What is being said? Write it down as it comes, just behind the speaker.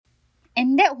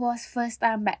And that was First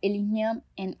Time by Elenium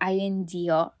and Iron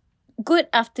Dior. Good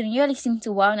afternoon. You're listening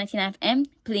to Wow 99 FM,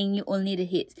 playing you only the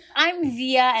hits. I'm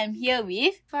Zia. I'm here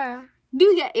with Farah.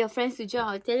 Do get your friends to join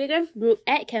our Telegram group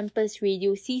at Campus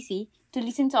Radio CC to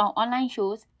listen to our online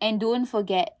shows. And don't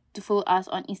forget to follow us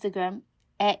on Instagram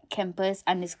at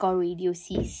campus_radio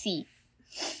CC.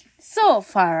 So,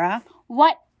 Farah,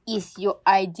 what is your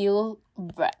ideal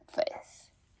breakfast?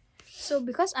 So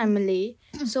because I'm Malay,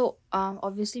 so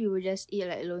obviously we will just eat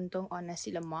like lontong or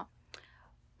nasi lemak.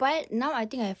 But now I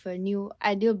think I have a new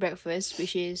ideal breakfast,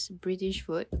 which is British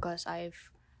food, because I have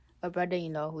a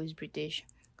brother-in-law who is British.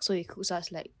 So he cooks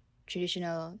us like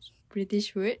traditional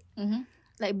British food,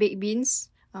 like baked beans,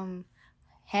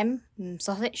 ham,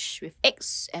 sausage with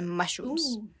eggs and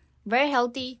mushrooms. Ooh. Very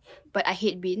healthy, but I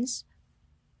hate beans.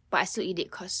 But I still eat it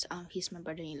because he's my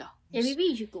brother-in-law. Yeah, maybe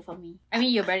you should cook for me. I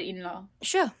mean, your brother-in-law.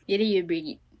 Sure. Yeah, then you bring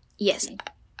it. Yes, Okay.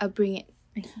 I'll bring it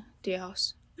to your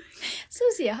house. So,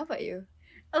 Zia, how about you?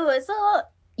 Oh, so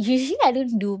usually I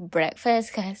don't do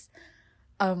breakfast because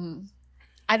I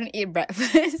don't eat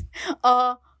breakfast.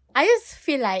 Or I just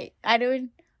feel like I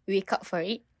don't wake up for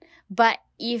it. But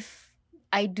if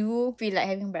I do feel like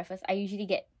having breakfast, I usually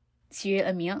get cereal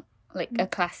and milk, like a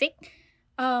classic.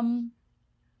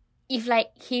 If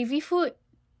like heavy food,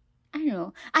 I don't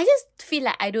know. I just feel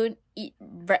like I don't eat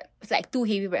like too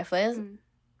heavy breakfast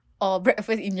or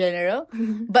breakfast in general.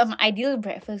 But my ideal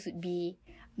breakfast would be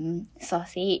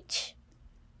sausage,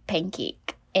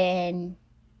 pancake, and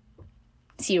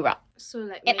syrup. So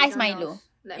like And iced Milo. McDonald's.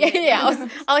 Like Yeah.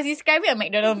 McDonald's. I was describing a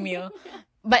McDonald's meal.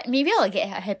 But maybe I'll get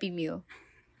a Happy Meal.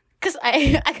 Because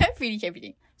I can't finish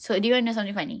everything. So do you want to know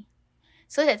something funny?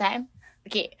 So that time,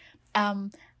 okay,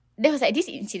 there was like this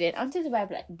incident. I wanted to buy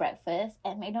like breakfast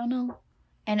at McDonald's.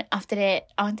 And after that,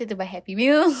 I wanted to buy Happy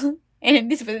Meal. And then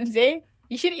this person said,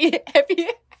 you should eat Happy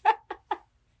Meal.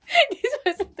 This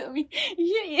person told me, you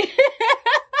should eat.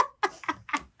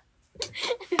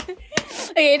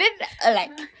 Okay, then like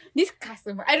this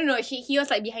customer, I don't know, he was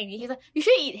like behind me. He was like, you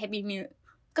should eat Happy Meal.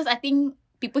 Because I think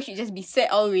people should just be sad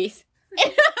always.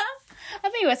 And I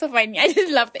think it was so funny. I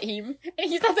just laughed at him. And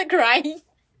he started crying.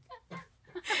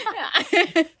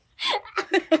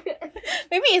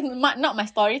 Maybe it's not my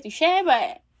story to share,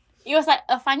 but it was like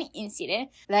a funny incident.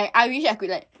 Like, I wish I could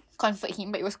like comfort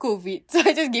him, but it was COVID. So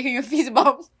I just gave him a fist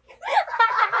bump.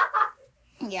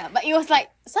 Yeah, but it was like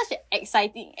such an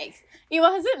exciting it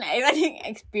wasn't an exciting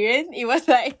experience. It was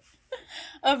like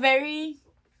a very...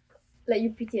 Like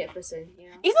you pity that person, you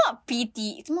know? It's not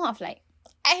pity. It's more of like,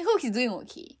 I hope he's doing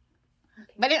okay.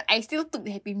 But then I still took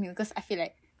the Happy Meal because I feel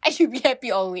like I should be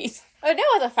happy always. Oh,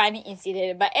 that was a funny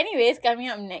incident. But anyways, coming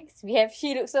up next, we have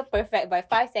She Looks So Perfect by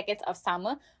 5 Seconds of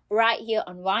Summer right here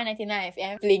on 199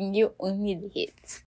 FM, playing you only the hits.